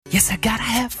I gotta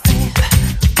have faith.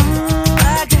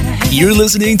 I gotta have You're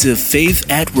listening to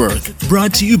Faith at Work,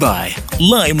 brought to you by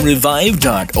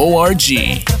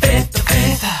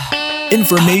LymeRevive.org.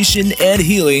 Information and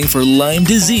healing for Lyme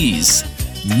disease.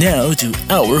 Now to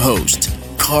our host,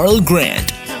 Carl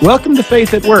Grant. Welcome to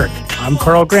Faith at Work. I'm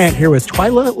Carl Grant here with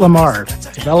Twyla Lamar,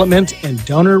 Development and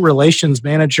Donor Relations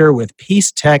Manager with Peace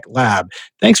Tech Lab.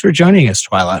 Thanks for joining us,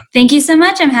 Twyla. Thank you so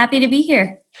much. I'm happy to be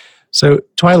here. So,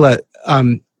 Twyla,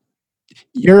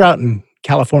 you're out in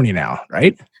California now,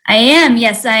 right? I am.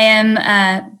 Yes, I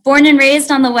am born and raised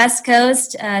on the West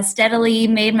Coast, steadily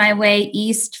made my way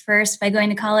east first by going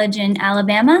to college in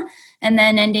Alabama and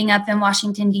then ending up in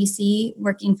Washington, D.C.,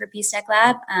 working for Peace Tech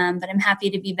Lab. But I'm happy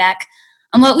to be back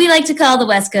on what we like to call the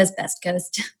West Coast, Best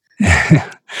Coast.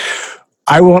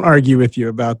 I won't argue with you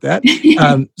about that.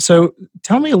 So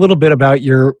tell me a little bit about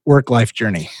your work-life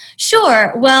journey.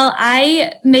 Sure. Well,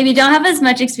 I maybe don't have as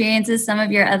much experience as some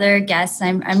of your other guests.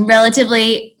 I'm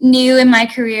relatively new in my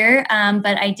career,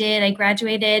 but I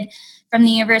graduated from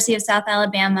the University of South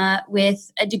Alabama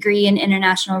with a degree in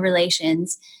international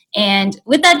relations. And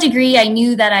with that degree, I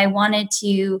knew that I wanted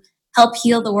to help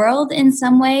heal the world in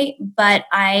some way, but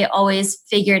I always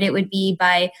figured it would be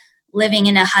by living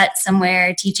in a hut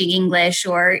somewhere, teaching English,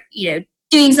 or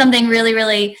doing something really,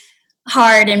 really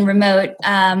hard and remote.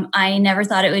 I never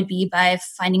thought it would be by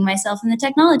finding myself in the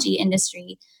technology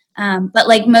industry. But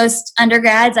like most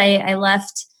undergrads, I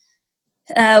left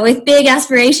with big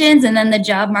aspirations, and then the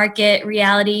job market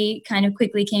reality kind of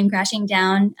quickly came crashing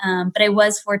down. But I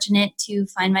was fortunate to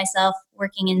find myself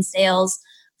working in sales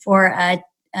for a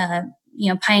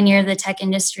pioneer of the tech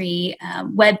industry,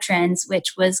 WebTrends,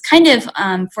 which was kind of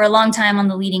for a long time on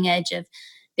the leading edge of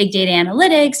big data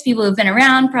analytics. People who've been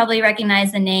around probably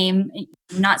recognize the name,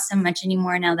 not so much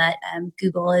anymore now that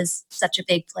Google is such a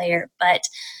big player. But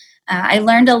I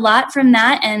learned a lot from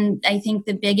that. And I think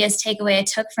the biggest takeaway I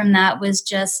took from that was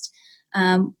just,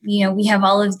 we have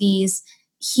all of these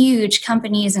huge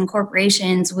companies and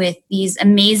corporations with these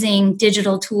amazing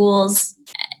digital tools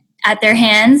at their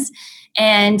hands.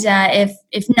 And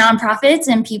if nonprofits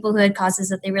and people who had causes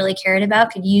that they really cared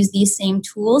about could use these same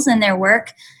tools in their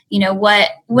work,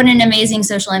 what an amazing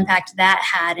social impact that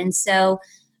had. And so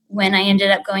when I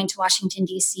ended up going to Washington,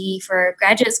 D.C. for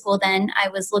graduate school, then I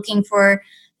was looking for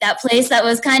that place that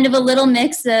was kind of a little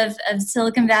mix of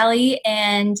Silicon Valley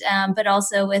and but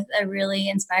also with a really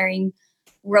inspiring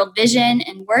world vision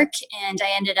and work. And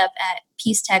I ended up at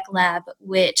Peace Tech Lab,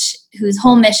 whose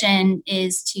whole mission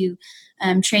is to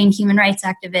train human rights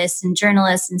activists and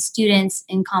journalists and students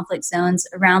in conflict zones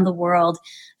around the world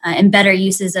in better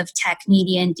uses of tech,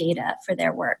 media, and data for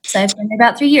their work. So I've been there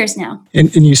about 3 years now.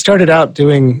 And you started out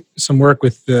doing some work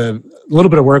with a little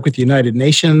bit of work with the United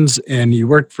Nations, and you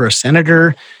worked for a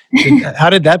senator.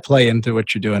 How did that play into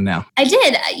what you're doing now? I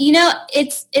did.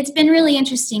 It's been really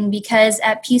interesting because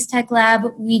at Peace Tech Lab,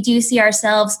 we do see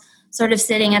ourselves sort of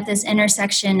sitting at this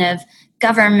intersection of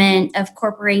government, of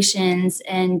corporations,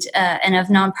 and of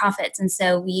nonprofits. And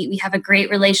so we have a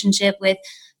great relationship with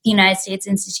the United States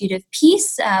Institute of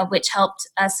Peace, which helped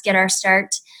us get our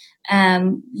start.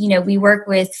 We work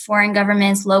with foreign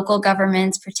governments, local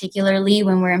governments, particularly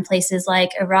when we're in places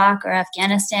like Iraq or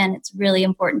Afghanistan. It's really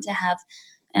important to have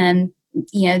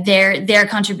their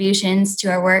contributions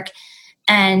to our work.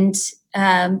 And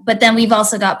but then we've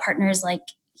also got partners like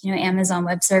Amazon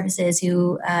Web Services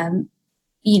who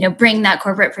bring that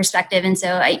corporate perspective. And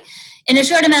so in a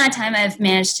short amount of time, I've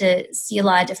managed to see a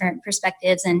lot of different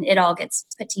perspectives, and it all gets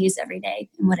put to use every day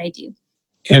in what I do.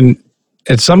 And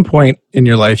at some point in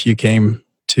your life, you came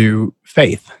to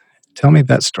faith. Tell me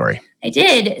that story. I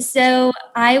did. So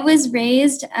I was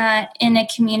raised in a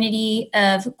community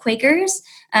of Quakers.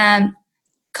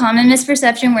 Common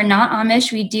misperception, we're not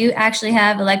Amish. We do actually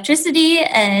have electricity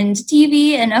and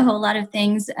TV and a whole lot of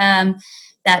things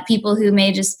that people who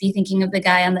may just be thinking of the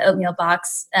guy on the oatmeal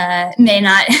box may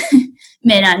not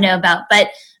know about. But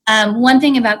one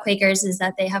thing about Quakers is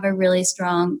that they have a really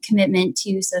strong commitment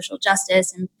to social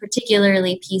justice and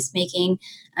particularly peacemaking.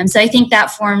 So I think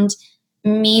that formed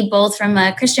me both from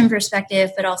a Christian perspective,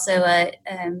 but also a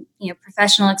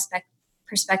professional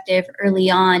perspective early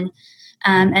on.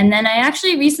 And then I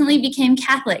actually recently became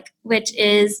Catholic, which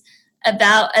is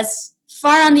about as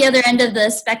far on the other end of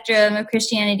the spectrum of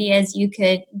Christianity as you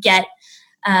could get.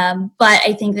 But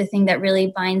I think the thing that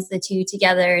really binds the two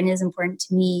together and is important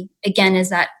to me, again, is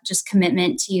that just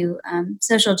commitment to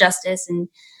social justice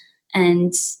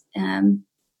and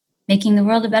making the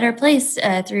world a better place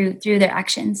through their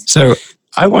actions. So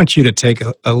I want you to take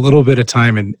a little bit of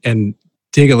time and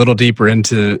dig a little deeper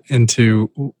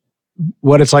into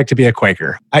what it's like to be a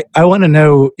Quaker. I want to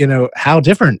know, how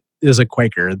different is a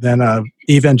Quaker than a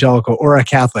evangelical or a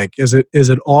Catholic? Is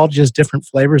it all just different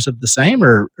flavors of the same,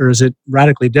 or is it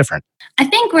radically different? I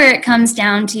think where it comes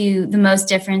down to the most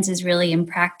difference is really in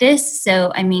practice.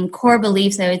 So, I mean, core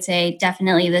beliefs, I would say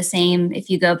definitely the same. If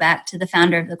you go back to the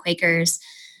founder of the Quakers,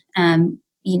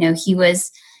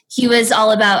 he was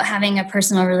all about having a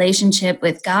personal relationship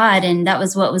with God, and that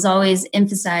was what was always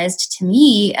emphasized to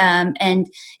me. And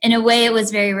in a way, it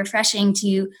was very refreshing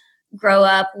to grow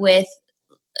up with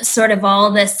sort of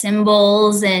all the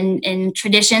symbols and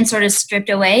tradition sort of stripped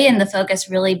away, and the focus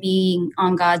really being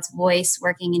on God's voice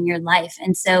working in your life.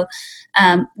 And so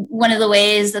one of the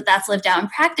ways that that's lived out in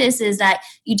practice is that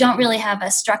you don't really have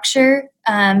a structure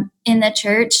in the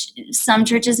church. Some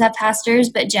churches have pastors,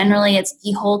 but generally it's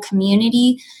the whole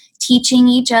community teaching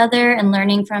each other and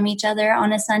learning from each other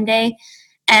on a Sunday.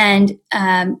 And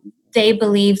they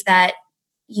believe that,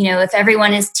 if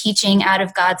everyone is teaching out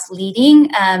of God's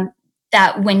leading,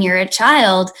 that when you're a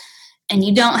child and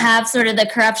you don't have sort of the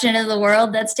corruption of the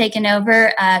world that's taken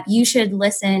over, you should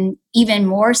listen even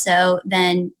more so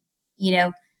than,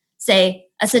 say,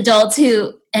 us adults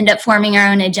who end up forming our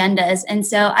own agendas. And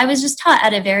so I was just taught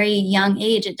at a very young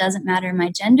age, it doesn't matter my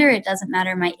gender, it doesn't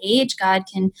matter my age, God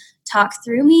can talk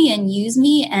through me and use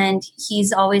me, and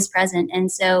he's always present. And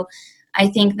so I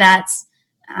think that's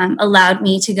allowed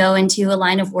me to go into a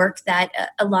line of work that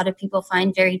a lot of people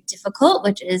find very difficult,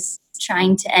 which is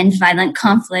trying to end violent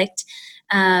conflict.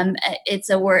 It's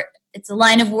a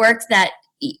line of work that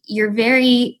you're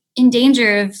very in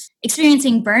danger of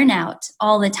experiencing burnout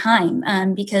all the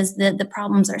time because the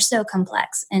problems are so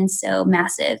complex and so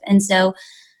massive. And so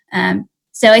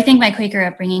I think my Quaker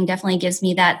upbringing definitely gives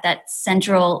me that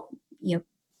central,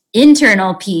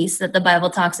 internal peace that the Bible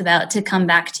talks about to come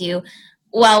back to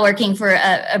while working for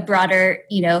a broader,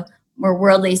 more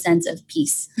worldly sense of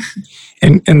peace.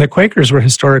 And the Quakers were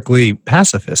historically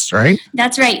pacifists, right?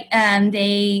 That's right.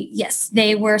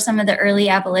 They were some of the early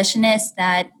abolitionists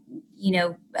that,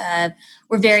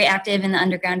 were very active in the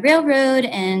Underground Railroad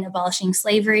and abolishing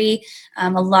slavery. A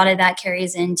lot of that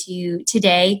carries into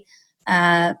today.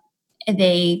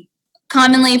 They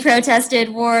commonly protested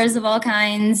wars of all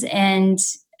kinds.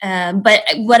 But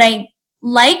what I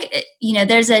like,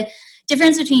 there's a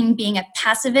difference between being a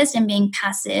pacifist and being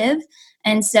passive.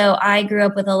 And so I grew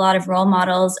up with a lot of role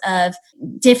models of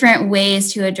different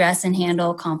ways to address and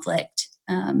handle conflict.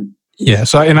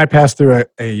 So I passed through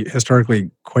a historically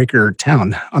Quaker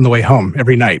town on the way home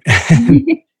every night.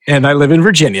 And I live in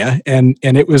Virginia, and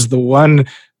it was the one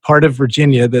part of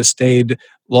Virginia that stayed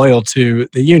loyal to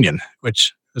the Union,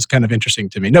 which was kind of interesting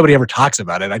to me. Nobody ever talks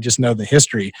about it. I just know the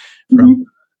history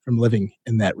from living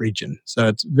in that region. So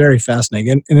it's very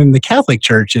fascinating. And in the Catholic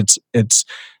Church, it's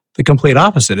the complete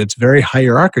opposite. It's very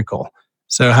hierarchical.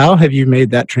 So how have you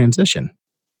made that transition?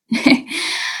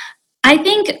 I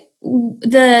think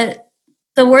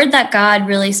the word that God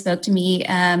really spoke to me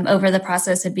over the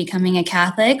process of becoming a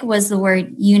Catholic was the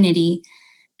word unity.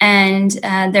 And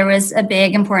there was a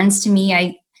big importance to me.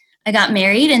 I got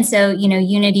married, and so,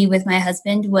 unity with my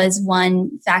husband was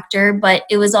one factor, but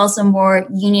it was also more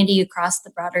unity across the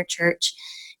broader church.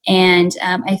 And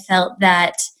I felt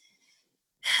that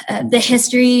the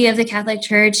history of the Catholic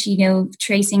Church,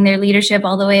 tracing their leadership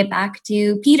all the way back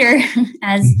to Peter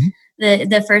as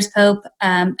the first pope,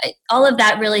 all of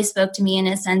that really spoke to me in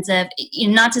a sense of,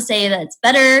 not to say that it's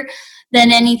better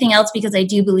than anything else, because I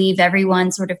do believe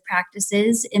everyone sort of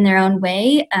practices in their own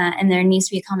way, and there needs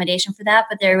to be accommodation for that.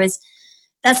 But there was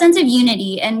that sense of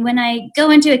unity. And when I go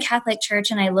into a Catholic church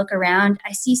and I look around,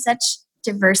 I see such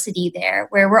diversity there,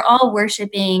 where we're all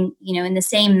worshiping, in the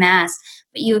same mass,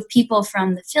 but you have people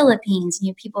from the Philippines, and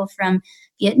you have people from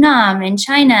Vietnam and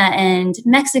China and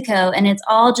Mexico, and it's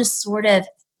all just sort of,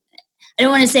 I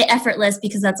don't want to say effortless,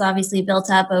 because that's obviously built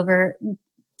up over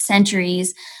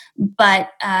centuries, but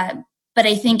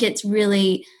I think it's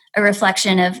really a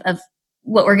reflection of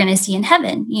what we're going to see in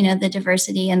heaven. The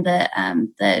diversity and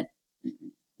the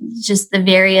just the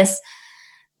various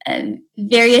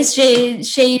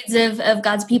shades of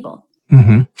God's people.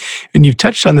 Mm-hmm. And you've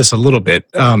touched on this a little bit,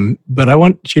 but I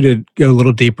want you to go a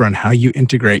little deeper on how you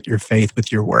integrate your faith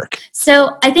with your work.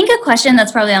 So I think a question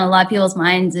that's probably on a lot of people's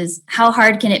minds is, how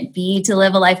hard can it be to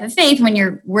live a life of faith when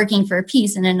you're working for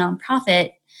peace in a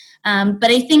nonprofit? But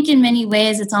I think in many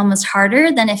ways it's almost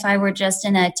harder than if I were just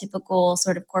in a typical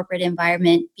sort of corporate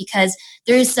environment, because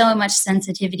there is so much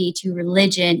sensitivity to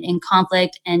religion and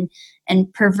conflict and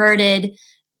perverted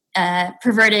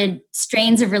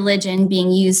strains of religion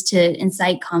being used to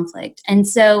incite conflict. And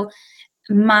so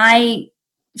my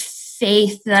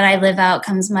faith that I live out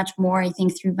comes much more, I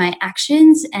think, through my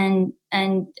actions and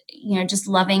just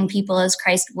loving people as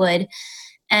Christ would.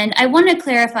 And I want to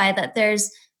clarify that there's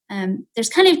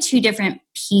kind of two different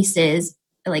pieces,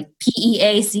 like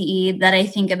PEACE, that I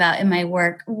think about in my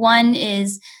work. One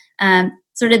is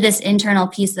sort of this internal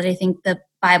piece that I think the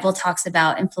Bible talks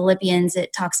about. In Philippians,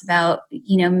 it talks about,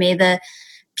 may the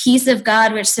peace of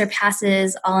God, which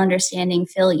surpasses all understanding,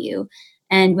 fill you.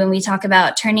 And when we talk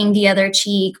about turning the other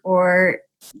cheek, or,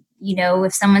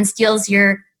 if someone steals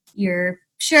your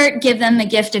shirt, give them the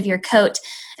gift of your coat.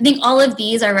 I think all of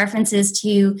these are references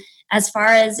to, as far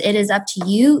as it is up to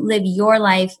you, live your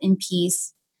life in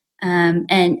peace,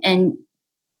 and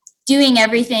doing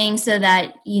everything so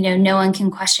that, no one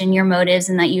can question your motives,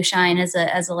 and that you shine as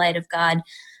a light of God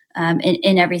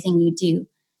in everything you do.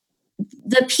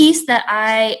 The piece that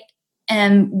I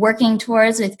am working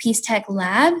towards with Peace Tech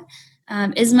Lab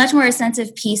is much more a sense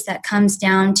of peace that comes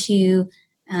down to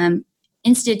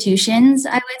institutions,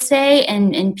 I would say,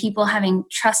 and people having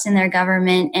trust in their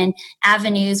government, and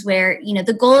avenues where,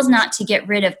 the goal is not to get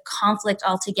rid of conflict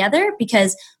altogether,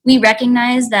 because we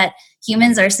recognize that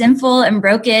humans are sinful and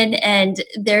broken, and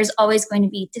there's always going to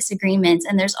be disagreements,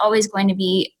 and there's always going to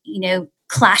be,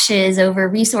 clashes over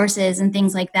resources and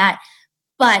things like that.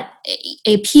 But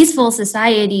a peaceful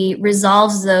society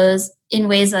resolves those in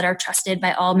ways that are trusted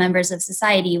by all members of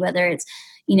society, whether it's,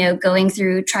 going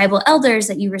through tribal elders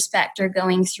that you respect, or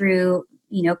going through,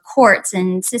 courts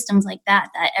and systems like that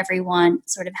everyone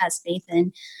sort of has faith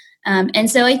in.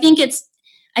 And so I think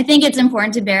it's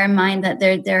important to bear in mind that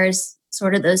there's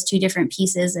sort of those two different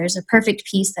pieces. There's a perfect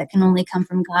peace that can only come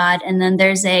from God, and then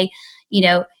there's a,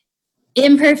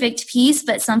 imperfect peace,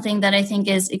 but something that I think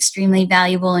is extremely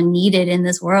valuable and needed in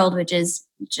this world, which is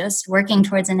just working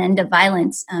towards an end of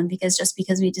violence. Because just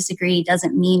because we disagree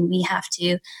doesn't mean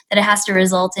that it has to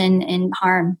result in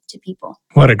harm to people.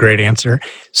 What a great answer.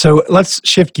 So let's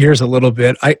shift gears a little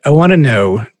bit. I want to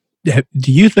know,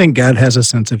 do you think God has a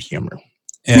sense of humor?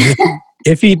 And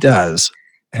if he does,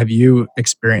 have you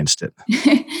experienced it?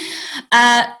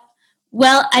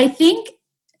 Well, I think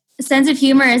sense of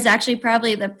humor is actually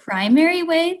probably the primary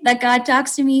way that God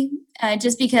talks to me,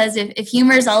 just because if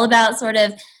humor is all about sort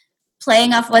of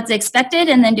playing off what's expected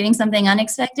and then doing something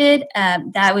unexpected,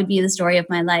 that would be the story of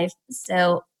my life.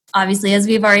 So obviously, as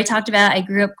we've already talked about, I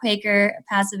grew up Quaker, a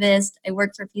pacifist. I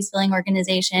worked for a peace-building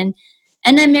organization,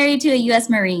 and I'm married to a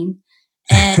U.S. Marine.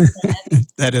 And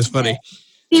that is funny.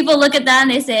 People look at that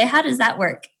and they say, how does that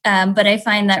work? But I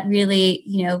find that really,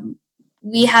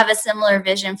 we have a similar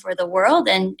vision for the world,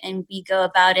 and we go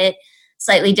about it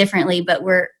slightly differently, but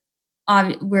we're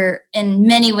in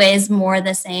many ways more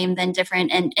the same than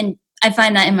different. And I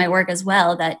find that in my work as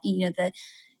well, that,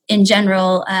 in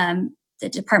general, the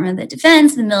Department of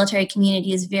Defense, the military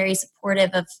community is very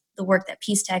supportive of the work that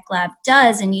Peace Tech Lab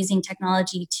does, and using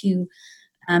technology to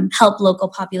help local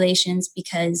populations,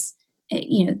 because,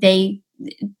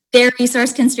 they're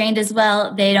resource constrained as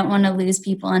well. They don't want to lose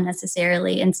people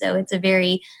unnecessarily. And so it's a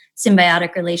very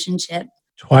symbiotic relationship.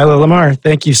 Twyla Lamar,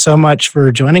 thank you so much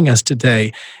for joining us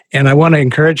today. And I want to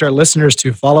encourage our listeners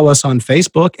to follow us on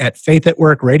Facebook at Faith at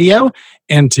Work Radio,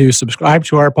 and to subscribe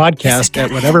to our podcast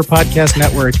at whatever podcast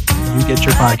network you get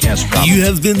your podcast from. You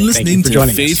have been listening to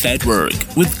us. Faith at Work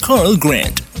with Carl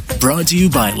Grant, brought to you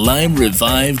by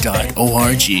limerevive.org.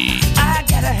 I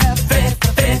gotta have faith.